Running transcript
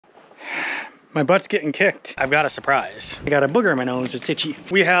My butt's getting kicked. I've got a surprise. I got a booger in my nose, it's itchy.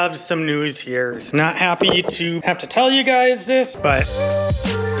 We have some news here. Not happy to have to tell you guys this, but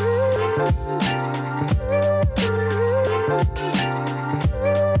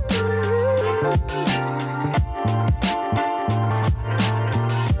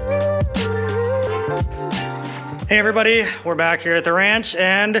hey everybody, we're back here at the ranch,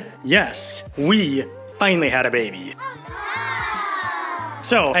 and yes, we finally had a baby.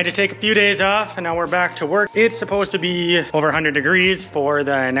 So I had to take a few days off and now we're back to work. It's supposed to be over 100 degrees for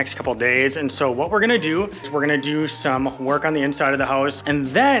the next couple days. And so what we're gonna do is we're gonna do some work on the inside of the house. And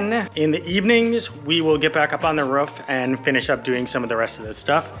then in the evenings, we will get back up on the roof and finish up doing some of the rest of this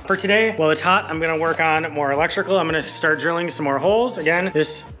stuff. For today, while it's hot, I'm gonna work on more electrical. I'm gonna start drilling some more holes. Again,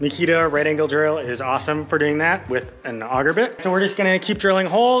 this Makita right angle drill is awesome for doing that with an auger bit. So we're just gonna keep drilling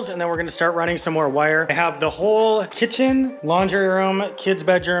holes and then we're gonna start running some more wire. I have the whole kitchen, laundry room, kids'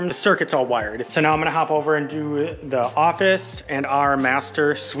 bedroom, the circuit's all wired. So now I'm gonna hop over and do the office and our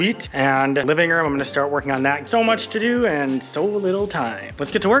master suite and living room. I'm gonna start working on that. So much to do and so little time.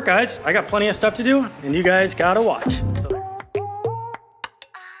 Let's get to work, guys. I got plenty of stuff to do and you guys gotta watch.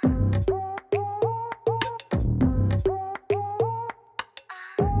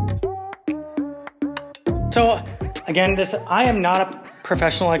 So again, I am not a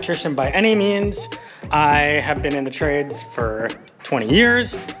professional electrician by any means. I have been in the trades for 20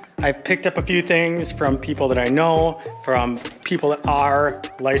 years. I've picked up a few things from people that I know, from people that are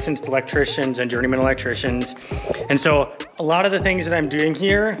licensed electricians and journeyman electricians. And so a lot of the things that I'm doing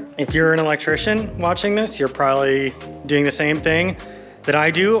here, if you're an electrician watching this, you're probably doing the same thing that I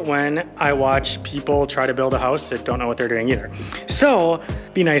do when I watch people try to build a house that don't know what they're doing either. So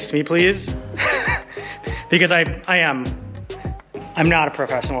be nice to me, please. Because I'm not a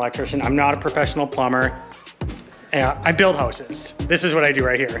professional electrician. I'm not a professional plumber. I build houses. This is what I do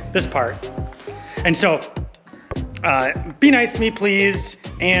right here, this part. And so, be nice to me, please.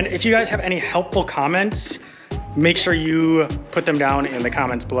 And if you guys have any helpful comments, make sure you put them down in the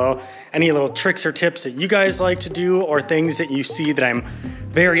comments below. Any little tricks or tips that you guys like to do or things that you see that I'm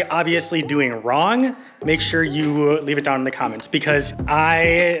very obviously doing wrong, make sure you leave it down in the comments because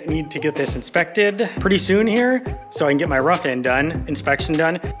I need to get this inspected pretty soon here so I can get my rough-in done, inspection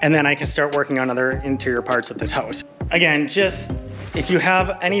done, and then I can start working on other interior parts of this house. Again, just if you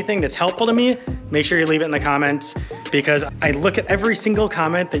have anything that's helpful to me, make sure you leave it in the comments because I look at every single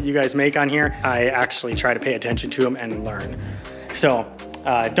comment that you guys make on here. I actually try to pay attention to them and learn. So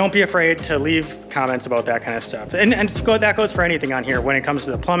don't be afraid to leave comments about that kind of stuff. And that goes for anything on here when it comes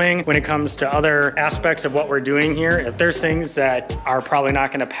to the plumbing, when it comes to other aspects of what we're doing here. If there's things that are probably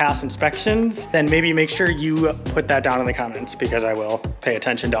not gonna pass inspections, then maybe make sure you put that down in the comments because I will pay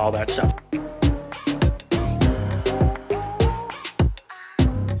attention to all that stuff.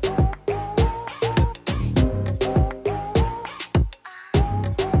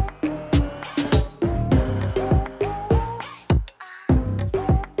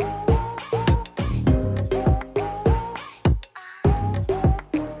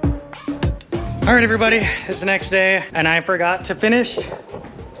 All right, everybody, it's the next day and I forgot to finish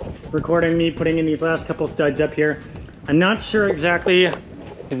recording me putting in these last couple studs up here. I'm not sure exactly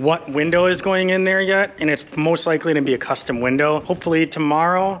what window is going in there yet, and it's most likely to be a custom window. Hopefully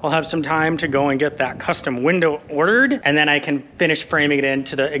tomorrow I'll have some time to go and get that custom window ordered, and then I can finish framing it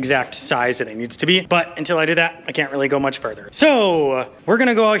into the exact size that it needs to be. But until I do that, I can't really go much further. So we're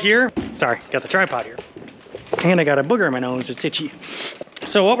gonna go out here. Sorry, got the tripod here. And I got a booger in my nose, it's itchy.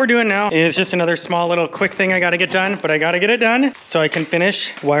 So what we're doing now is just another small little quick thing I gotta get done, but I gotta get it done so I can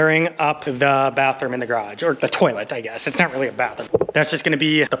finish wiring up the bathroom in the garage, or the toilet, I guess. It's not really a bathroom. That's just gonna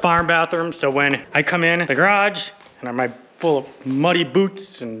be the farm bathroom, so when I come in the garage and I'm full of muddy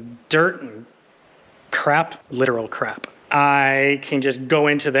boots and dirt and crap, literal crap, I can just go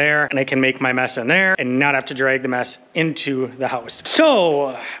into there and I can make my mess in there and not have to drag the mess into the house.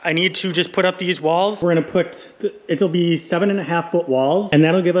 So I need to just put up these walls. We're gonna put, it'll be 7.5-foot walls, and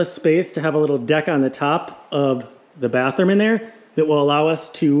that'll give us space to have a little deck on the top of the bathroom in there that will allow us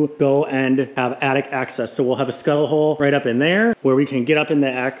to go and have attic access. So we'll have a scuttle hole right up in there where we can get up in the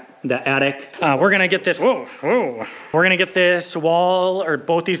attic. We're gonna get this, we're gonna get this wall, or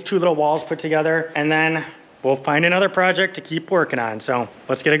both these two little walls put together, and then we'll find another project to keep working on. So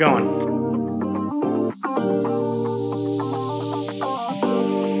let's get it going.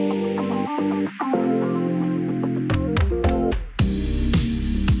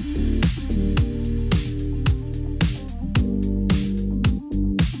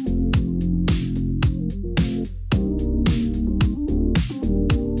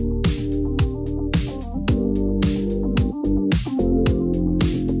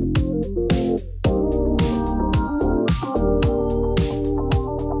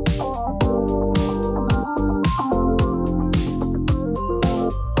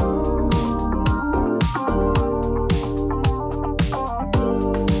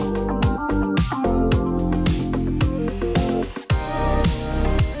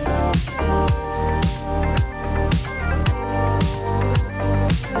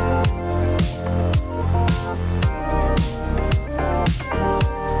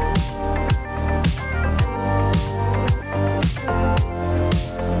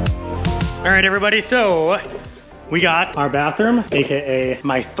 All right, everybody, so we got our bathroom, AKA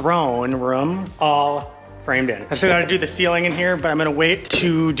my throne room, all framed in. I still gotta do the ceiling in here, but I'm gonna wait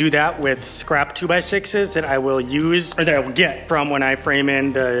to do that with scrap 2x6s that I will use, or that I will get from when I frame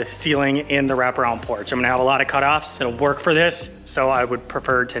in the ceiling in the wraparound porch. I'm gonna have a lot of cutoffs that'll work for this, so I would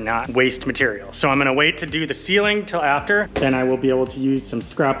prefer to not waste material. So I'm gonna wait to do the ceiling till after, then I will be able to use some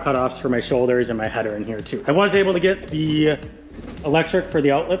scrap cutoffs for my shoulders and my header in here too. I was able to get the electric for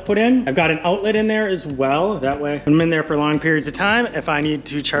the outlet put in. I've got an outlet in there as well. That way, when I'm in there for long periods of time, if I need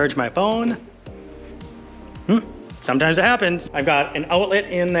to charge my phone, sometimes it happens. I've got an outlet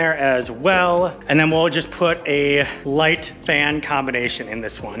in there as well. And then we'll just put a light fan combination in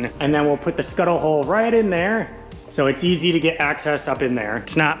this one. And then we'll put the scuttle hole right in there. So it's easy to get access up in there.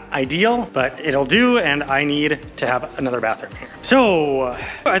 It's not ideal, but it'll do, and I need to have another bathroom here. So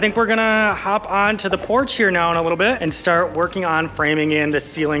I think we're gonna hop onto the porch here now in a little bit and start working on framing in the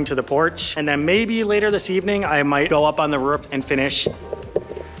ceiling to the porch. And then maybe later this evening, I might go up on the roof and finish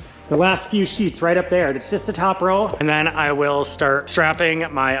the last few sheets right up there. That's just the top row. And then I will start strapping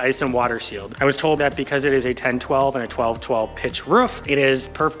my ice and water shield. I was told that because it is a 10-12 and a 12-12 pitch roof, it is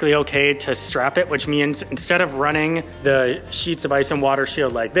perfectly okay to strap it, which means instead of running the sheets of ice and water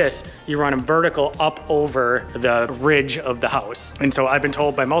shield like this, you run them vertical up over the ridge of the house. And so I've been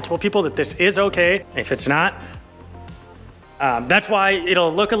told by multiple people that this is okay. If it's not, that's why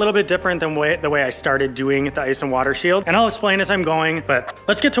it'll look a little bit different than the way I started doing the ice and water shield. And I'll explain as I'm going, but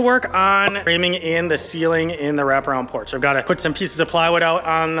let's get to work on framing in the ceiling in the wraparound porch. I've got to put some pieces of plywood out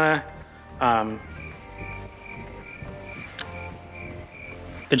on the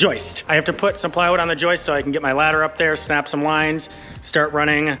joist. I have to put some plywood on the joist so I can get my ladder up there, snap some lines, start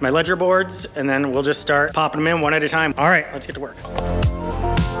running my ledger boards, and then we'll just start popping them in one at a time. All right, let's get to work.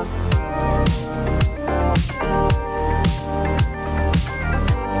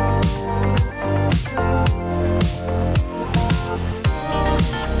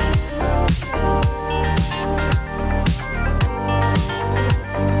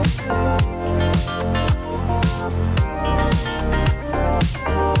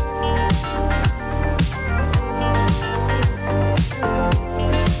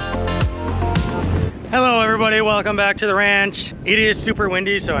 Welcome back to the ranch. It is super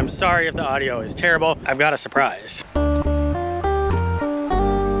windy, so I'm sorry if the audio is terrible. I've got a surprise.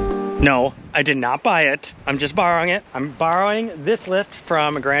 No, I did not buy it. I'm just borrowing it. I'm borrowing this lift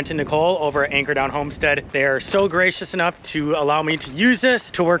from Grant and Nicole over at Anchor Down Homestead. They are so gracious enough to allow me to use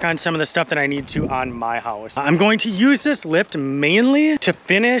this to work on some of the stuff that I need to on my house. I'm going to use this lift mainly to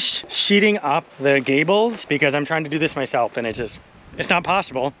finish sheeting up the gables because I'm trying to do this myself and it's not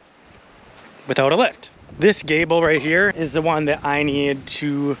possible without a lift. This gable right here is the one that I need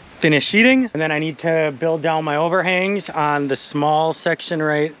to finish sheeting, and then I need to build down my overhangs on the small section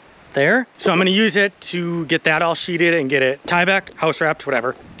right there. So I'm gonna use it to get that all sheeted and get it tie back, house wrapped,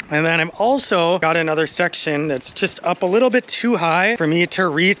 whatever. And then I've also got another section that's just up a little bit too high for me to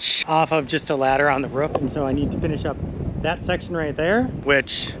reach off of just a ladder on the roof. And so I need to finish up that section right there,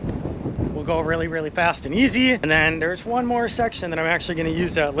 which will go really, really fast and easy. And then there's one more section that I'm actually gonna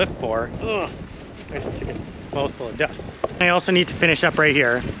use that lift for. Ugh. I took a mouthful of dust. I also need to finish up right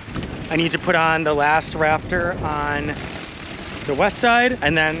here. I need to put on the last rafter on the west side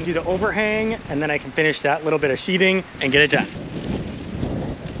and then do the overhang, and then I can finish that little bit of sheathing and get it done.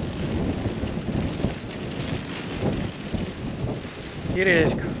 It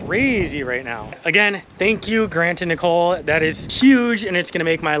is crazy right now. Again, thank you, Grant and Nicole. That is huge, and it's gonna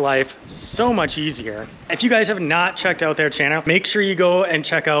make my life so much easier. If you guys have not checked out their channel, make sure you go and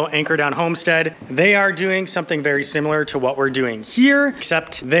check out Anchor Down Homestead. They are doing something very similar to what we're doing here,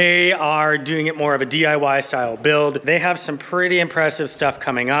 except they are doing it more of a DIY style build. They have some pretty impressive stuff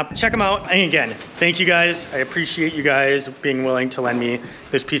coming up. Check them out. And again, thank you guys. I appreciate you guys being willing to lend me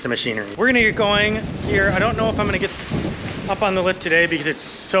this piece of machinery. We're gonna get going here. I don't know if I'm gonna get up on the lift today because it's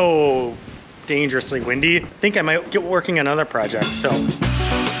so dangerously windy. I think I might get working on another project, so.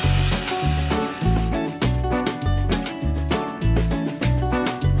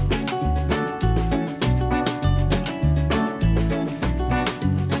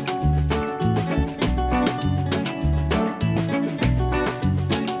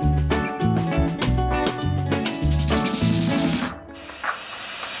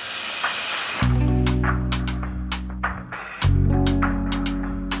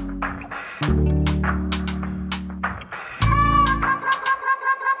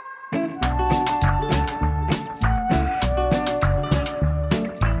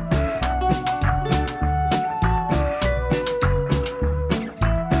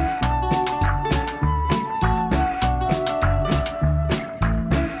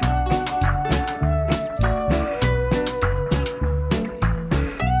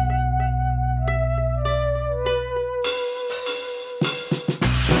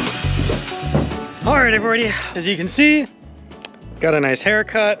 All right, everybody, as you can see, got a nice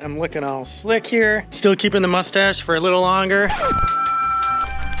haircut. I'm looking all slick here. Still keeping the mustache for a little longer.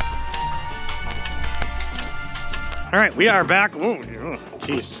 All right, we are back. Ooh,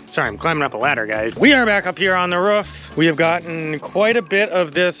 jeez, sorry, I'm climbing up a ladder, guys. We are back up here on the roof. We have gotten quite a bit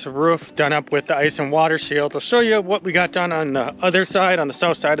of this roof done up with the ice and water shield. I'll show you what we got done on the other side, on the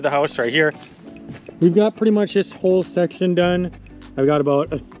south side of the house right here. We've got pretty much this whole section done. I've got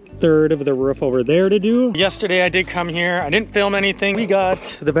about a third of the roof over there to do. Yesterday I did come here. I didn't film anything. We got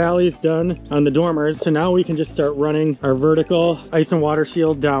the valleys done on the dormers, so now we can just start running our vertical ice and water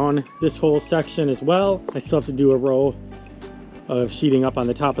shield down this whole section as well. I still have to do a row of sheeting up on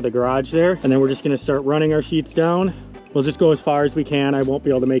the top of the garage there, and then we're just going to start running our sheets down. We'll just go as far as we can. I won't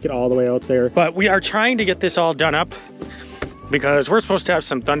be able to make it all the way out there, but we are trying to get this all done up because we're supposed to have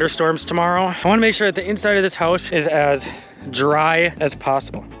some thunderstorms tomorrow. I want to make sure that the inside of this house is as dry as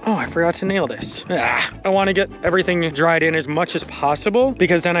possible. Oh, I forgot to nail this. I want to get everything dried in as much as possible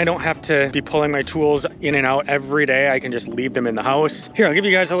because then I don't have to be pulling my tools in and out every day. I can just leave them in the house. Here, I'll give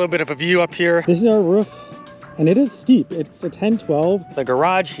you guys a little bit of a view up here. This is our roof, and it is steep. It's a 10-12. The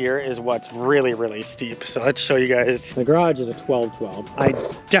garage here is what's really, really steep. So let's show you guys. The garage is a 12-12. I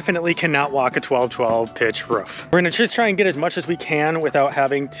definitely cannot walk a 12-12 pitch roof. We're gonna just try and get as much as we can without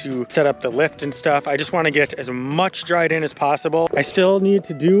having to set up the lift and stuff. I just wanna get as much dried in as possible. I still need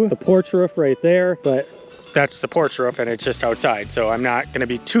to do the porch roof right there, but that's the porch roof and it's just outside. So I'm not gonna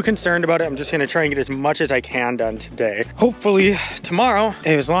be too concerned about it. I'm just gonna try and get as much as I can done today. Hopefully tomorrow,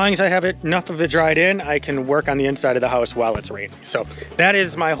 as long as I have enough of it dried in, I can work on the inside of the house while it's raining. So that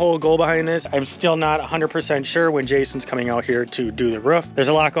is my whole goal behind this. I'm still not 100% sure when Jason's coming out here to do the roof. There's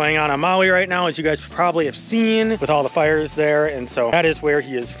a lot going on Maui right now, as you guys probably have seen with all the fires there. And so that is where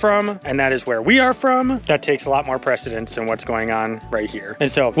he is from, and that is where we are from. That takes a lot more precedence than what's going on right here.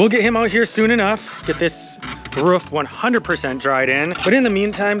 And so we'll get him out here soon enough, get this roof 100% dried in. But in the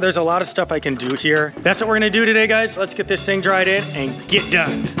meantime, there's a lot of stuff I can do here. That's what we're gonna do today, guys. Let's get this thing dried in and get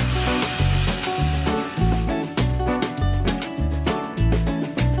done.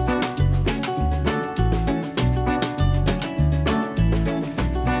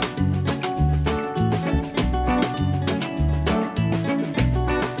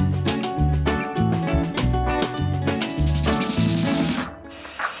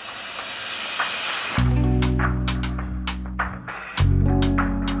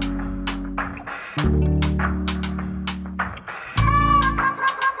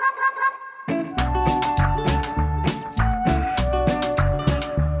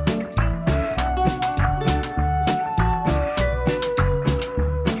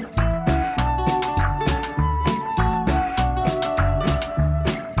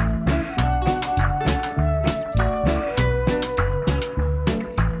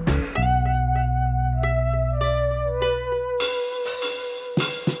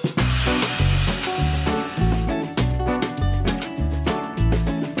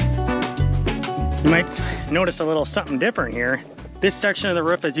 You might notice a little something different here. This section of the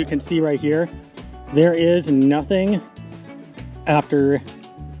roof, as you can see right here, there is nothing after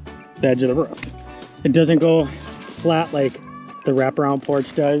the edge of the roof. It doesn't go flat like the wraparound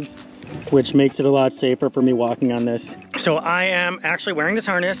porch does, which makes it a lot safer for me walking on this. So I am actually wearing this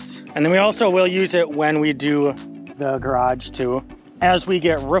harness, and then we also will use it when we do the garage too. As we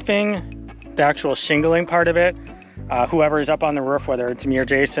get roofing, the actual shingling part of it, whoever is up on the roof, whether it's me or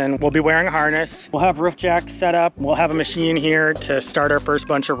Jason, will be wearing a harness. We'll have roof jacks set up. We'll have a machine here to start our first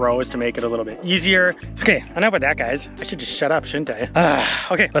bunch of rows to make it a little bit easier. Okay, enough with that, guys. I should just shut up, shouldn't I?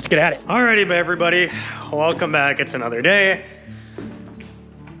 Okay, let's get at it. Alrighty, everybody, welcome back. It's another day.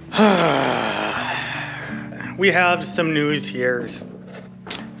 We have some news here.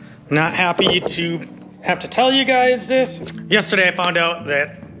 Not happy to have to tell you guys this. Yesterday, I found out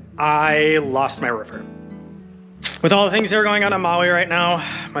that I lost my roofer. With all the things that are going on in Maui right now,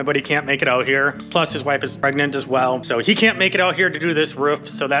 my buddy can't make it out here. Plus his wife is pregnant as well. So he can't make it out here to do this roof.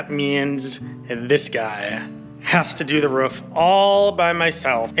 So that means this guy has to do the roof all by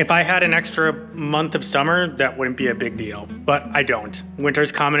myself. If I had an extra month of summer, that wouldn't be a big deal, but I don't.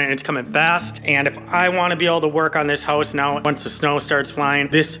 Winter's coming and it's coming fast. And if I want to be able to work on this house now, once the snow starts flying,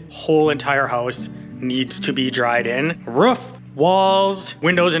 this whole entire house needs to be dried in. Roof, walls,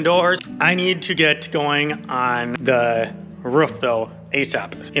 windows and doors. I need to get going on the roof though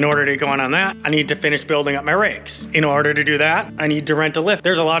ASAP. In order to go on that, I need to finish building up my rakes. In order to do that, I need to rent a lift.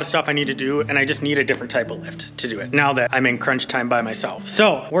 There's a lot of stuff I need to do, and I just need a different type of lift to do it now that I'm in crunch time by myself.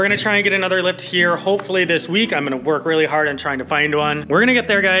 So we're gonna try and get another lift here. Hopefully this week. I'm gonna work really hard on trying to find one. We're gonna get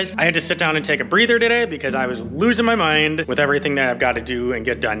there, guys. I had to sit down and take a breather today because I was losing my mind with everything that I've got to do and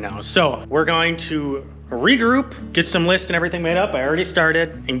get done now. So we're going to regroup, get some lists and everything made up. I already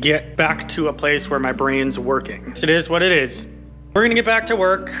started, and get back to a place where my brain's working. So it is what it is. We're gonna get back to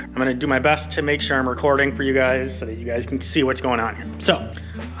work. I'm gonna do my best to make sure I'm recording for you guys so that you guys can see what's going on here. So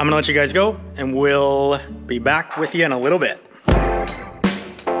I'm gonna let you guys go, and we'll be back with you in a little bit.